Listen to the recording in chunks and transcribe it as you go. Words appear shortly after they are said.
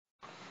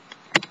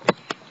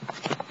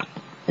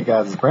Hey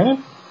guys, it's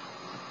Brandon.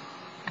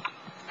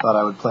 Thought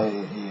I would play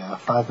a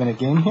 5-minute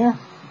game here.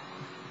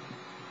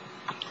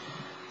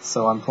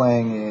 So I'm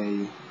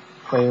playing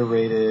a player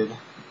rated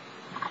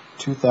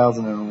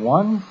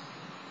 2001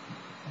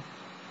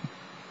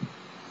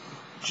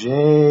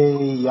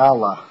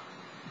 Jayala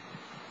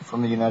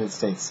from the United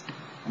States.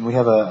 And we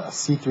have a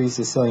C3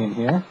 Sicilian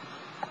here.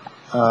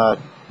 I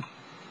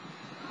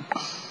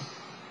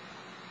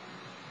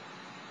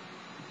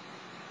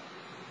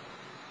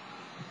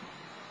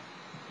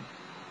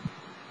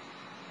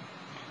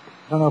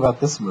don't know about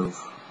this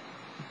move.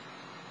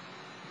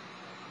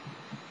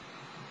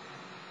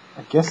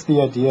 I guess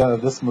the idea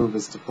of this move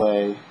is to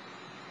play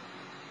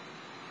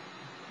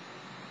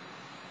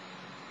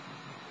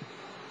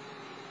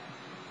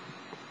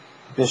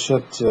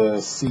bishop to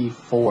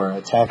c4,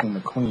 attacking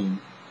the queen.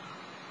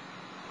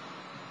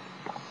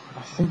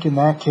 I think in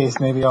that case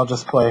maybe I'll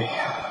just play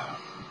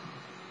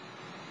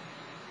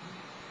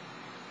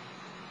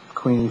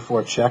queen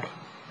e4 check.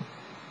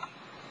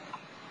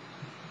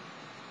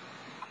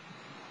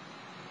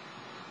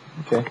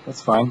 Okay,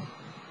 that's fine.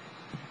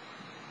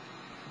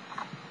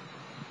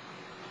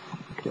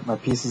 Get my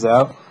pieces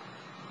out.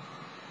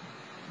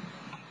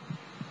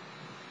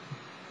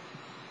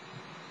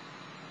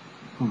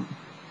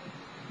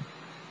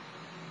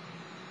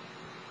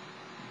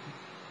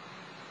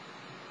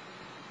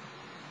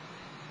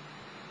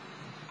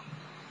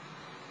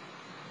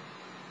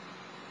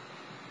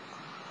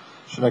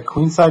 Should I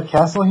queenside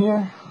castle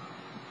here?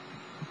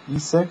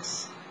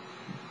 E6?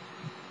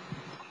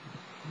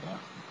 Yeah.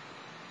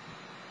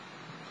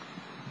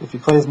 If he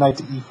plays knight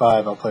to e5,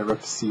 I'll play rook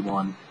to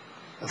c1,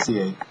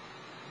 c8.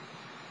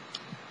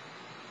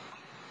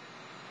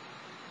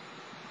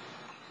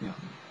 Yeah.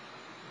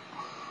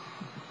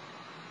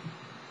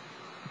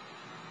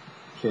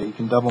 Okay, he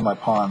can double my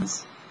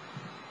pawns,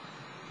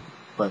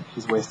 but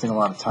he's wasting a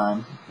lot of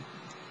time.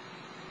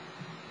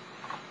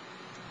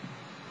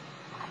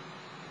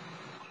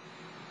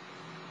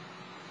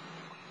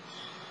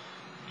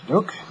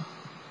 Okey-doke.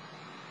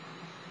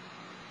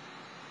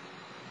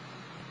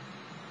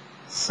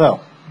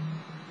 So,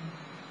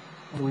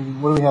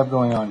 what do we have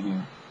going on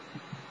here?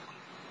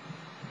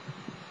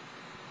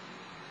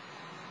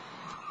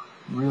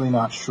 Really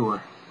not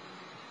sure.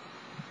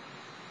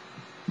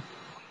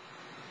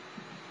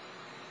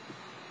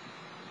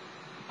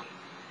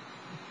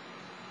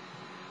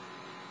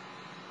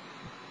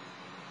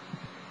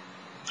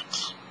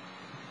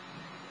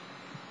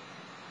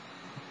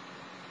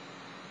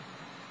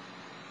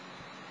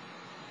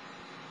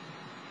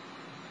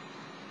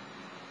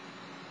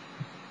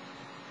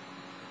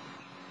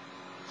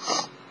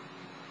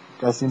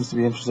 Guy seems to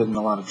be interested in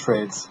a lot of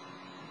trades,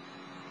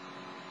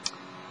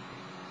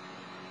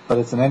 but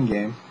it's an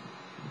endgame,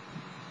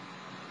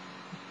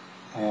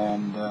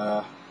 and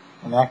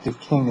an active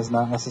king is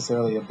not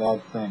necessarily a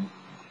bad thing.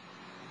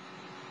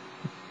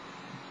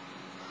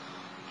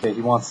 Okay,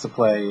 he wants to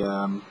play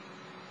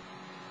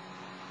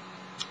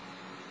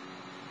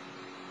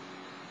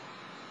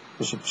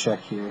bishop check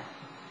here.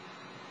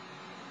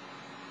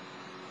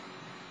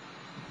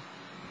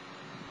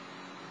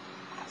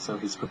 So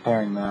he's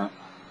preparing that.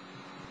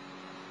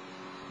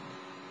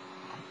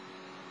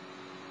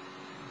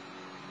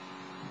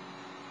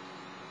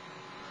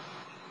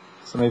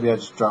 So maybe I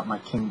just drop my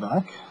king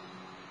back.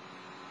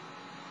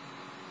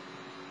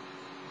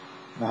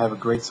 And I have a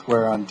great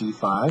square on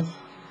d5.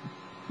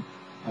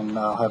 And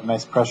I'll have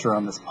nice pressure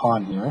on this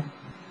pawn here.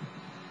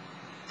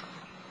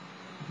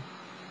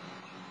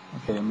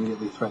 Okay,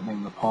 immediately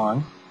threatening the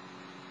pawn.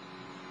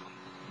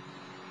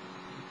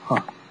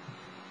 Huh.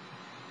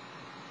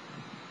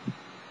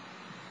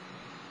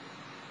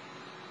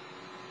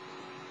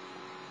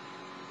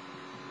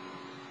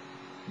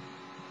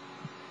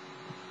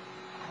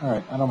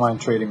 Alright, I don't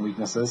mind trading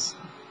weaknesses.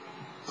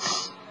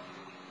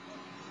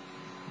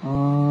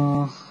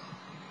 I'll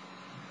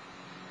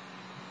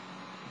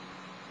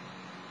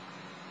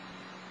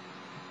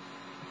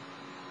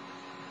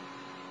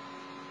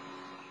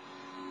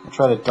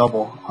try to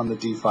double on the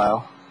D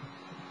file.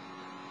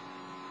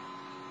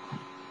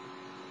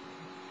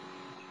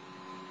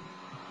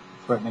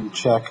 Threatening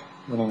check,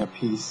 winning a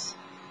piece.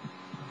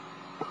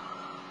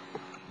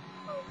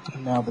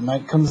 And now the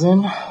knight comes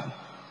in,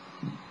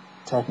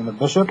 attacking the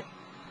bishop.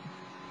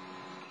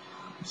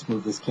 Just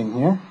move this king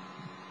here.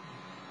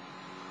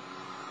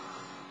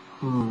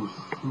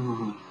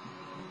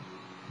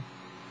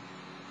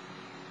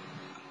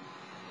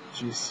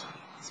 Jeez,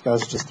 this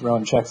guy's just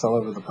throwing checks all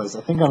over the place.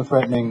 I think I'm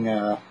threatening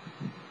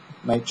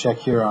knight check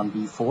here on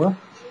b4.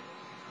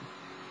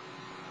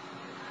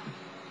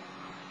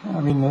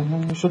 I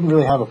mean, you shouldn't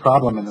really have a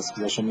problem in this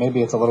position.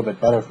 Maybe it's a little bit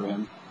better for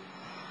him.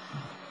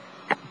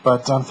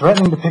 But I'm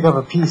threatening to pick up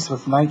a piece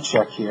with knight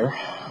check here,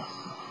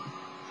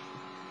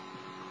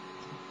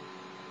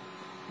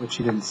 which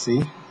he didn't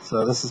see.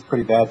 So this is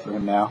pretty bad for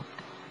him now.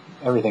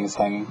 Everything is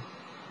hanging.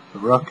 The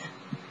rook,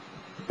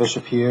 the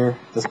bishop here,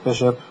 this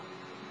bishop.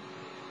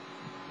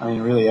 I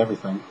mean, really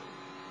everything.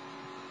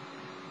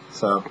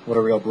 So, what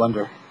a real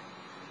blunder.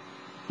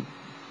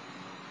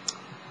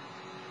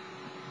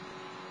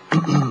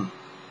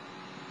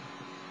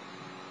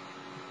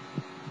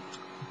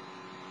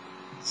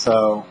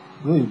 So,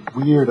 really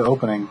weird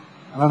opening.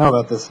 I don't know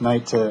about this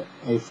knight to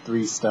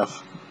a3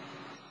 stuff.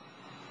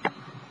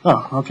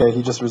 Oh, okay,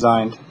 he just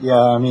resigned. Yeah,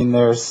 I mean,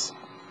 there's...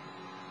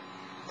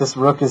 This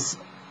rook is...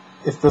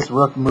 If this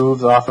rook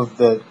moves off of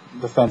the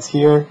fence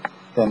here,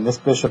 then this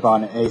bishop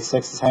on a6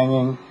 is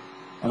hanging,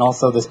 and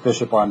also this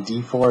bishop on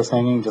d4 is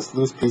hanging, just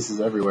loose pieces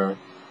everywhere.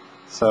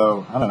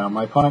 So, I don't know,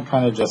 my opponent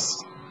kind of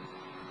just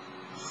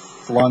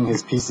flung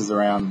his pieces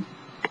around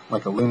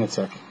like a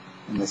lunatic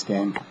in this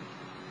game.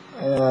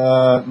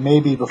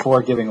 Maybe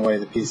before giving away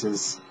the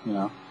pieces, you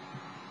know,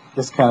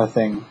 this kind of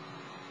thing.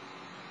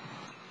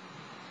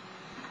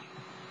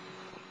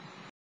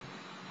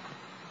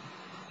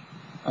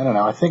 I don't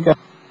know, I think I'm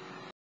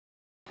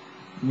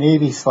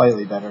maybe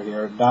slightly better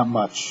here, not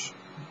much.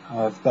 I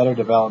have better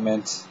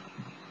development,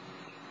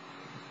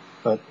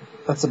 but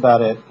that's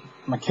about it.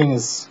 My king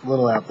is a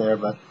little out there,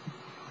 but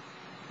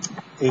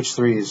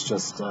h3 is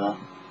just a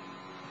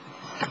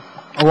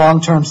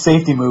long-term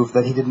safety move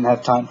that he didn't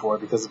have time for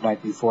because of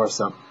knight b4.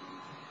 So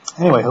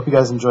anyway, hope you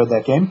guys enjoyed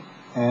that game,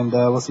 and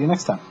we'll see you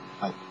next time.